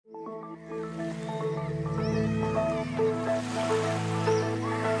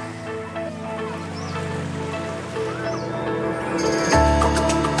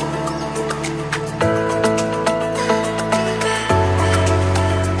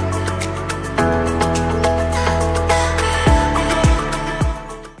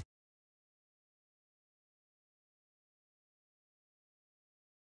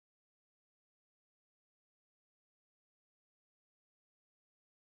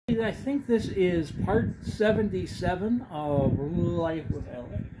I think this is part 77 of Life with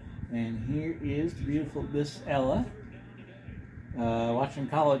Ella. And here is the beautiful Miss Ella. Watching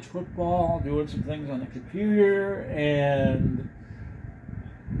college football, doing some things on the computer, and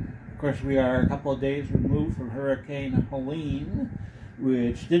of course we are a couple of days removed from Hurricane Helene,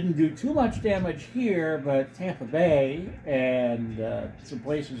 which didn't do too much damage here, but Tampa Bay and some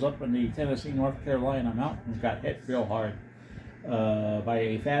places up in the Tennessee, North Carolina mountains got hit real hard by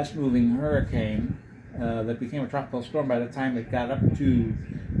a fast-moving hurricane that became a tropical storm by the time it got up to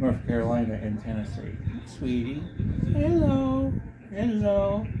North Carolina and Tennessee. Sweetie, hello,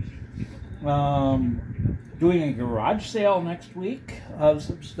 hello. Doing a garage sale next week of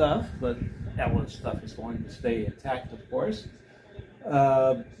some stuff, but Ella's stuff is going to stay intact, of course.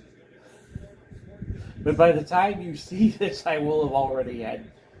 But by the time you see this, I will have already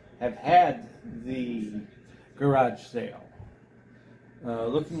have had the garage sale.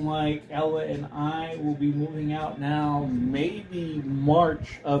 Looking like Ella and I will be moving out now maybe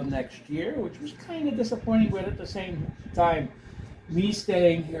March of next year, which was kind of disappointing, but at the same time, me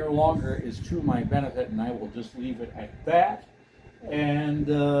staying here longer is to my benefit, and I will just leave it at that. And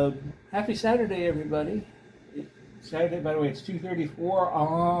happy Saturday, everybody. Saturday, by the way, it's 2:34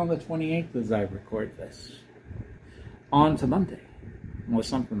 on the 28th as I record this. On to Monday, unless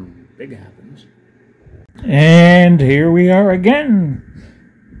something big happens. And here we are again,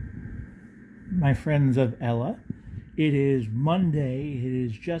 my friends of Ella. It is Monday. It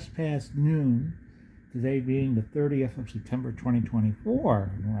is just past noon. Today being the 30th of September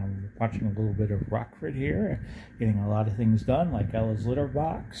 2024. I'm watching a little bit of Rockford here, getting a lot of things done, like Ella's litter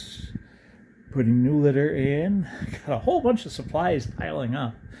box, putting new litter in. Got a whole bunch of supplies piling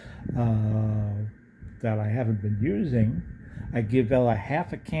up that I haven't been using. I give Ella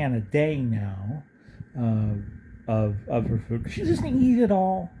half a can a day now of her food. She doesn't eat it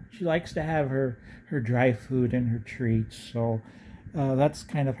all. She likes to have her dry food and her treats, so that's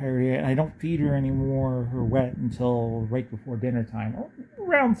kind of her. I don't feed her anymore her wet until right before dinner time,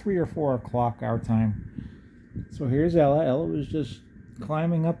 around 3 or 4 o'clock our time. So here's Ella. Ella was just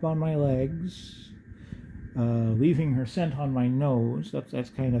climbing up on my legs, leaving her scent on my nose. That's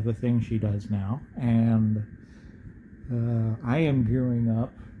kind of the thing she does now. And I am gearing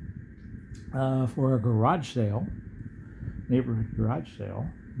up for a garage sale, neighborhood garage sale,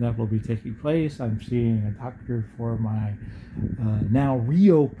 that will be taking place. I'm seeing a doctor for my now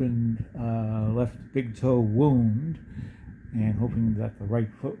reopened left big toe wound, and hoping that the right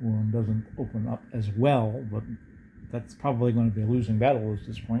foot wound doesn't open up as well, but that's probably going to be a losing battle at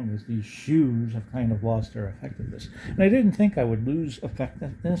this point, as these shoes have kind of lost their effectiveness. And I didn't think I would lose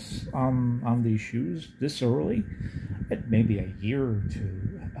effectiveness on these shoes this early. Maybe a year or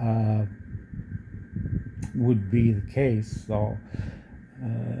two would be the case. So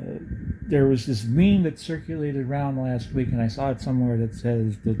there was this meme that circulated around last week, and I saw it somewhere that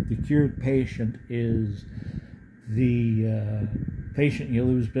says that the cured patient is the patient you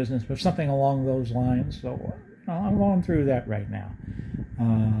lose business with, something along those lines. So I'm going through that right now.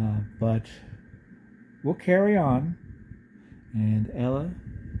 But we'll carry on. And Ella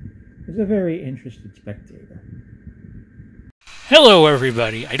is a very interested spectator. Hello,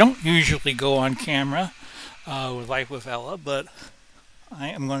 everybody. I don't usually go on camera with Life with Ella, but I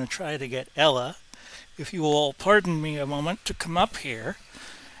am going to try to get Ella, if you will all pardon me a moment, to come up here.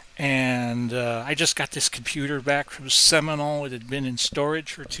 And I just got this computer back from Seminole. It had been in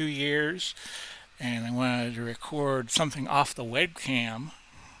storage for 2 years, and I wanted to record something off the webcam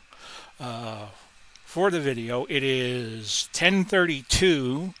for the video. It is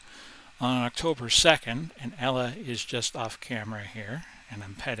 10:32 on October 2nd, and Ella is just off camera here, and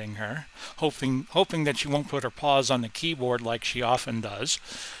I'm petting her, hoping that she won't put her paws on the keyboard like she often does.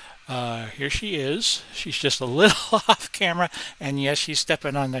 Here she is. She's just a little off camera, and yes, she's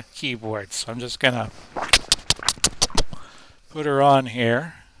stepping on the keyboard, so I'm just gonna put her on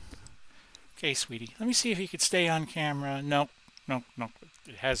here. Okay, sweetie, let me see if you could stay on camera. No,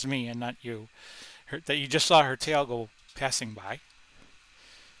 it has me and not you. That you just saw her tail go passing by.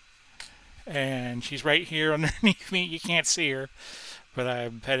 And she's right here underneath me. You can't see her, but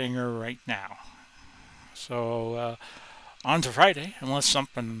I'm petting her right now. So on to Friday, unless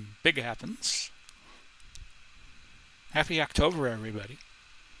something big happens. Happy October, everybody.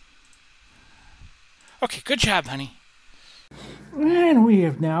 Okay, good job, honey. And we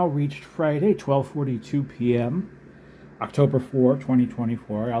have now reached Friday, 12:42 p.m., October 4,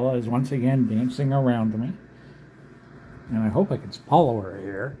 2024. Ella is once again dancing around me, and I hope I can follow her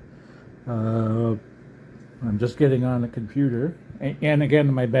here. I'm just getting on the computer, and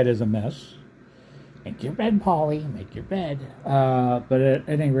again, my bed is a mess. Make your bed, Polly. Make your bed. But at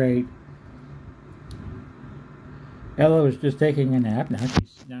any rate, Ella was just taking a nap.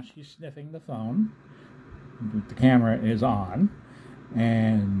 Now she's sniffing the phone. The camera is on.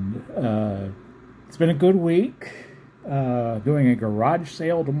 And it's been a good week. Doing a garage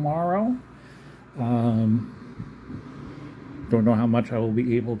sale tomorrow. Don't know how much I will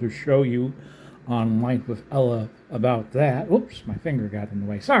be able to show you on Life with Ella about that. Oops, my finger got in the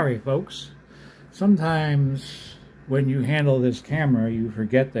way. Sorry, folks. Sometimes when you handle this camera, you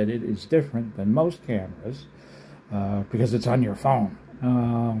forget that it is different than most cameras because it's on your phone.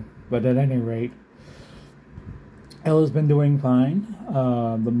 But at any rate, Ella's been doing fine.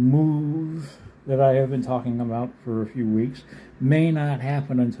 The move that I have been talking about for a few weeks may not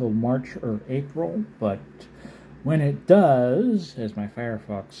happen until March or April, but when it does, as my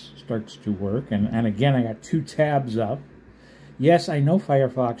Firefox starts to work, and again, I got 2 tabs up. Yes, I know,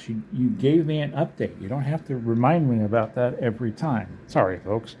 Firefox, you gave me an update. You don't have to remind me about that every time. Sorry,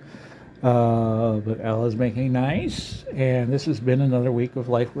 folks. But Ella's making nice, and this has been another week of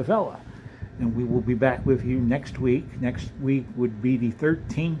Life with Ella. And we will be back with you next week. Next week would be the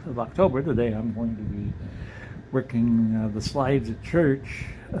 13th of October. Today I'm going to be working the slides at church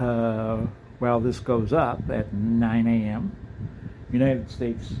while this goes up at 9 a.m. United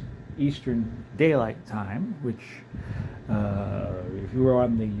States Eastern Daylight Time, which if you were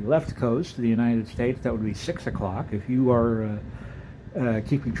on the left coast of the United States, that would be 6 o'clock. If you are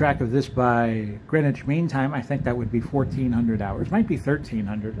keeping track of this by Greenwich Mean Time, I think that would be 1400 hours. Might be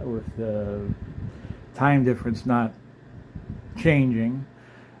 1300 with the time difference not changing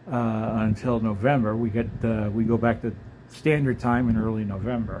until November. We go back to standard time in early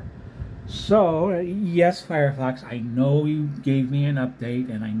November. So, yes, Firefox, I know you gave me an update,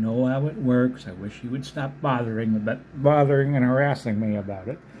 and I know how it works. I wish you would stop bothering and harassing me about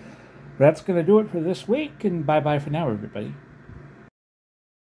it. That's going to do it for this week, and bye-bye for now, everybody.